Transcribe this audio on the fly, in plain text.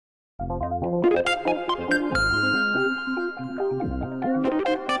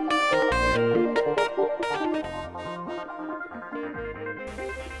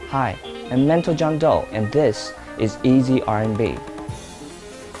Hi, I'm Mentor John Doe, and this is Easy R&B.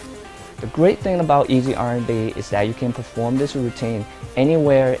 The great thing about Easy R&B is that you can perform this routine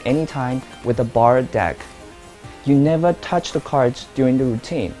anywhere, anytime with a bar deck. You never touch the cards during the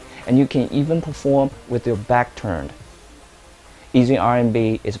routine, and you can even perform with your back turned. Easy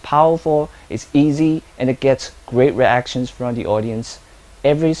R&B is powerful, it's easy, and it gets great reactions from the audience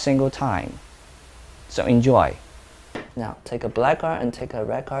every single time. So enjoy. Now take a black card and take a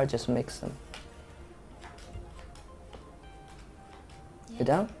red card, just mix them. You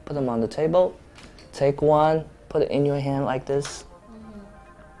done? Put them on the table. Take one, put it in your hand like this.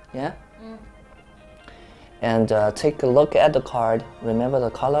 Yeah? And take a look at the card. Remember the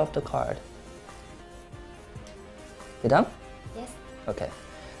color of the card. You done? Yes. Okay.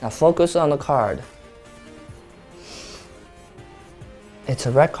 Now focus on the card. It's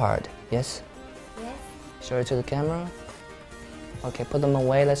a red card, yes? Yes. Show it to the camera. Okay, put them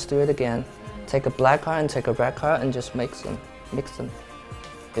away. Let's do it again. Take a black card and take a red card and just mix them. Mix them.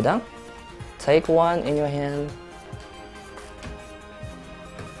 You done? Take one in your hand.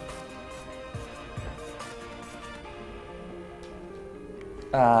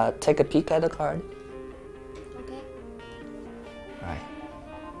 Take a peek at the card. Okay. Right.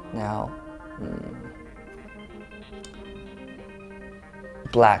 Now,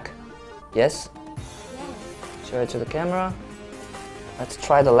 black. Yes? Yes. Show it to the camera. Let's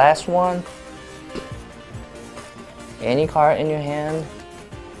try the last one. Any card in your hand.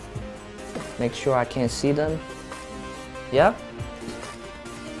 Make sure I can't see them. Yeah?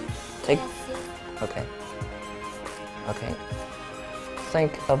 Take. Okay. Okay.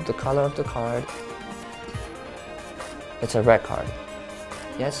 Think of the color of the card. It's a red card.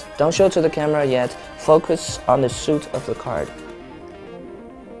 Yes? Don't show to the camera yet. Focus on the suit of the card.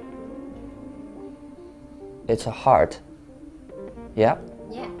 It's a heart. Yeah?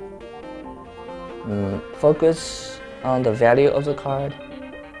 Yeah. Focus on the value of the card.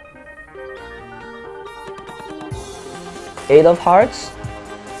 8 of hearts.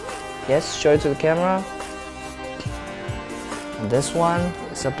 Yes, show it to the camera. And this one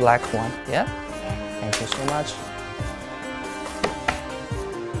is a black one. Yeah? Thank you so much.